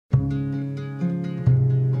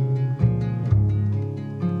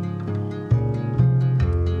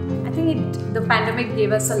The pandemic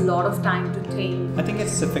gave us a lot of time to think. I think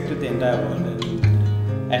it's affected the entire world,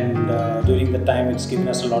 and during the time it's given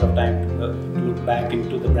us a lot of time to look back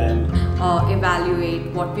into the brand.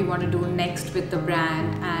 Evaluate what we want to do next with the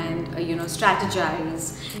brand and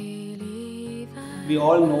strategize. We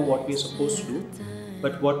all know what we're supposed to do,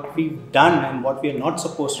 but what we've done and what we are not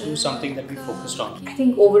supposed to do is something that we focused on. I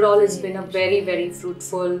think overall it's been a very, very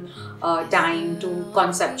fruitful time to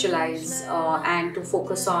conceptualize and to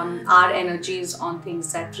focus on our energies on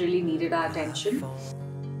things that really needed our attention.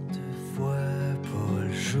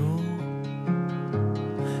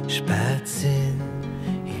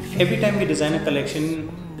 Every time we design a collection,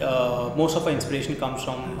 most of our inspiration comes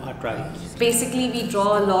from our tribe. Basically, we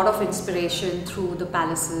draw a lot of inspiration through the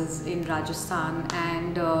palaces in Rajasthan,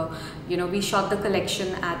 and we shot the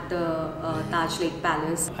collection at the Taj Lake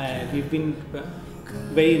Palace. We've been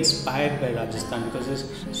very inspired by Rajasthan because there's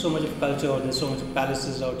so much of culture, there's so much of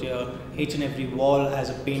palaces out here. Each and every wall has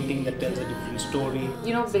a painting that tells a different story.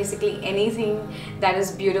 Basically anything that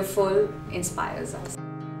is beautiful inspires us.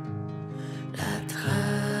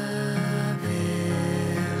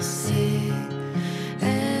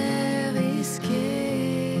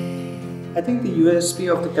 I think the USP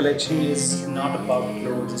of the collection is not about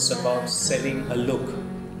clothes, it's about selling a look.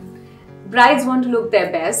 Brides want to look their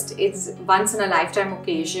best. It's once in a lifetime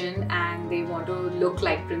occasion and they want to look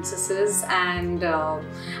like princesses, and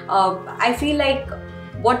I feel like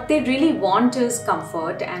what they really want is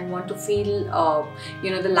comfort and want to feel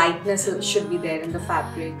the lightness should be there in the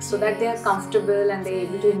fabric so that they are comfortable and they're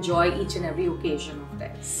able to enjoy each and every occasion of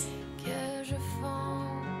theirs.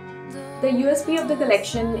 The USP of the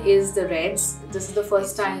collection is the reds. This is the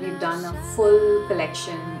first time we've done a full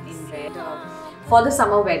collection in red for the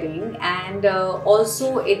summer wedding, and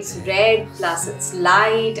also it's red plus it's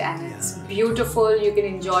light and it's beautiful. You can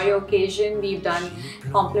enjoy your occasion. We've done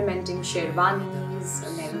complementing sherwanis,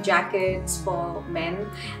 Nehru jackets for men,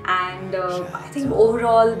 and I think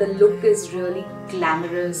overall the look is really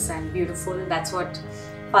glamorous and beautiful. That's what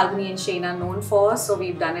Falguni and Shane are known for, so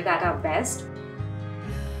we've done it at our best.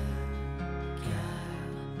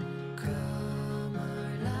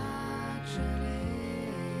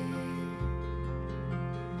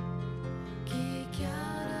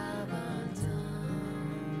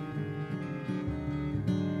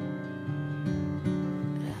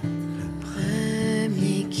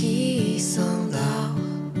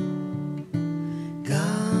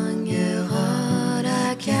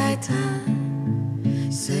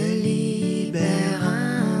 Se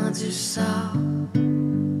libérant du sort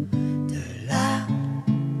de la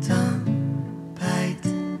tempête,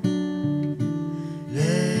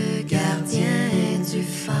 le gardien du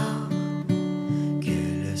phare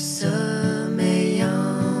que le sommeil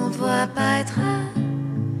envoie paître,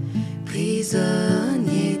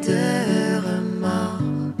 prisonnier de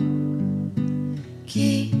remords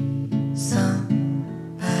qui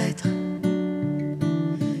s'empêtre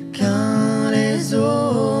quand les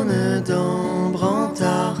zones d'ombre ont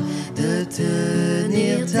tort de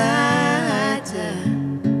tenir tête,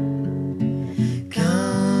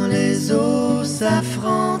 quand les eaux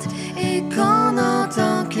s'affrontent et qu'on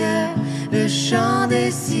n'entend que le chant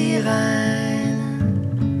des sirènes.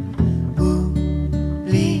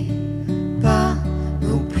 Oublie pas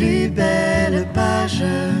nos plus belles pages.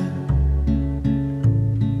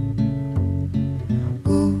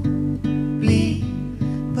 Oublie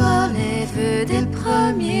pas les vœux des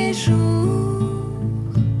premiers jours.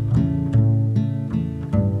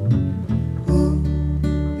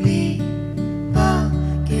 Oublie pas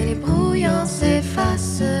que les brouillons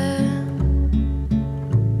s'effacent,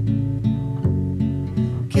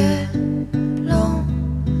 que l'on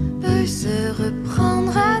peut se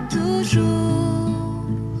reprendre à toujours.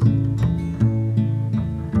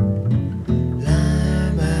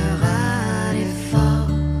 L'un meurt à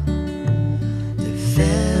l'effort de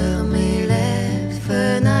fermer les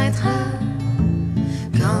fenêtres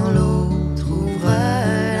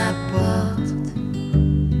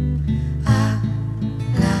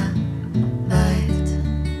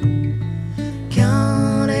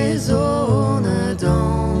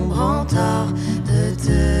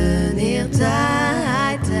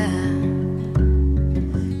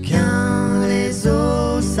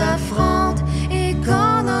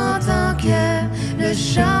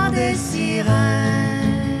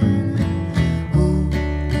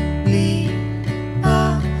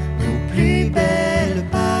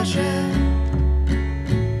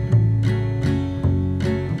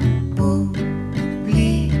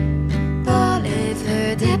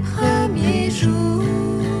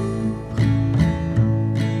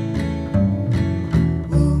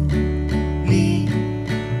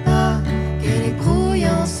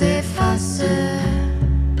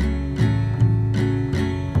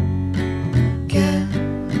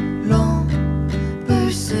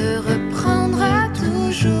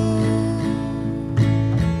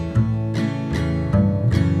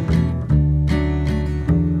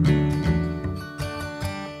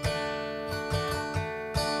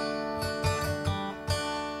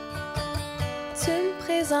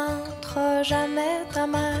présentera jamais ta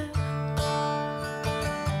mère,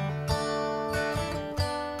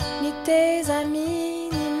 ni tes amis,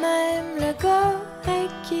 ni même le gars avec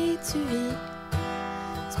qui tu vis.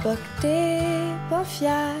 C'est pas que t'es pas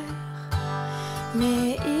fier,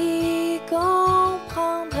 mais il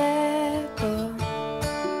comprendrait pas.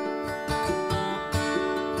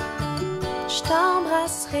 Je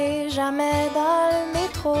t'embrasserai jamais dans le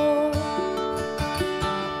métro.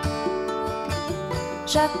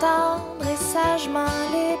 J'attendrai sagement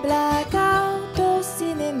les blackouts au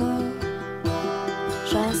cinéma.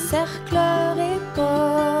 J'encerclerai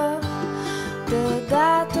pas de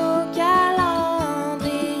date au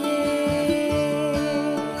calendrier.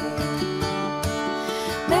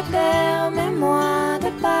 Mais permets-moi de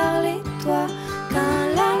parler de toi quand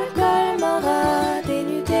l'alcool m'aura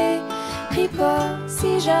dénudé. Ris pas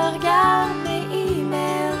si je regarde mes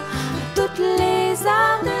emails toutes les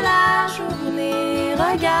heures de la journée.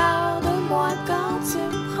 Regarde-moi quand tu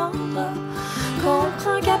me prendras.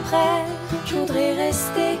 Comprends qu'après je voudrais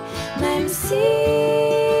rester, même si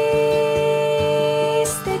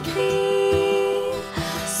c'est écrit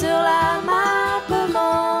sur la map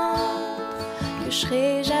monde que je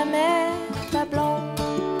serai jamais ta blonde.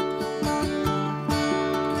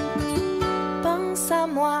 Pense à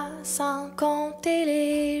moi sans compter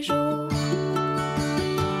les jours,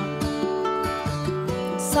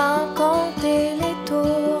 sans compter les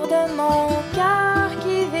tours de mon cœur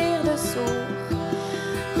qui vire de sourd.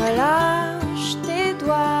 Relâche tes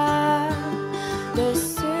doigts de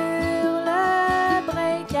sur le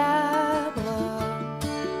break-à-bras.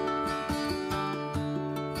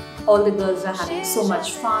 All the girls are having so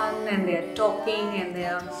much fun and they're talking and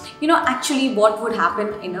they're, actually what would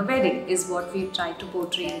happen in a wedding is what we try to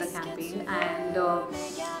portray in the campaign. And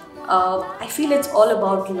I feel it's all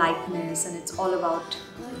about lightness and it's all about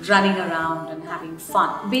running around and having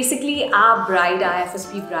fun. Basically, our bride, our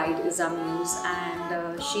FSP bride, is our muse,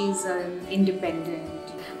 and she's an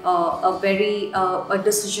independent, a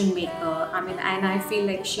decision maker. And I feel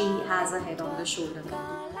like she has a head on the shoulder.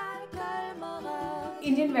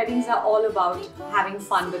 Indian weddings are all about having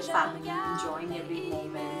fun with family, enjoying every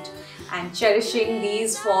moment, and cherishing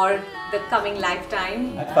these for the coming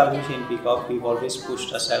lifetime. At Falguni Shane Peacock, we've always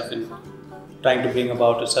pushed ourselves in trying to bring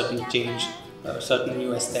about a certain change, a certain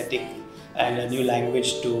new aesthetic, and a new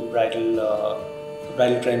language to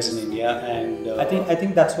bridal trends in India. And I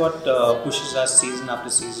think that's what pushes us season after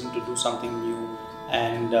season to do something new.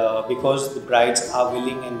 And because the brides are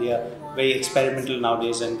willing and they are very experimental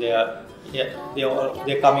nowadays, and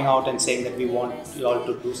they're coming out and saying that we want you all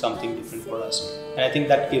to do something different for us. And I think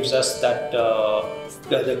that gives us that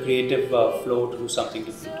the creative flow to do something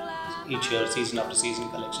different each year, season after season,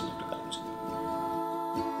 collection after collection.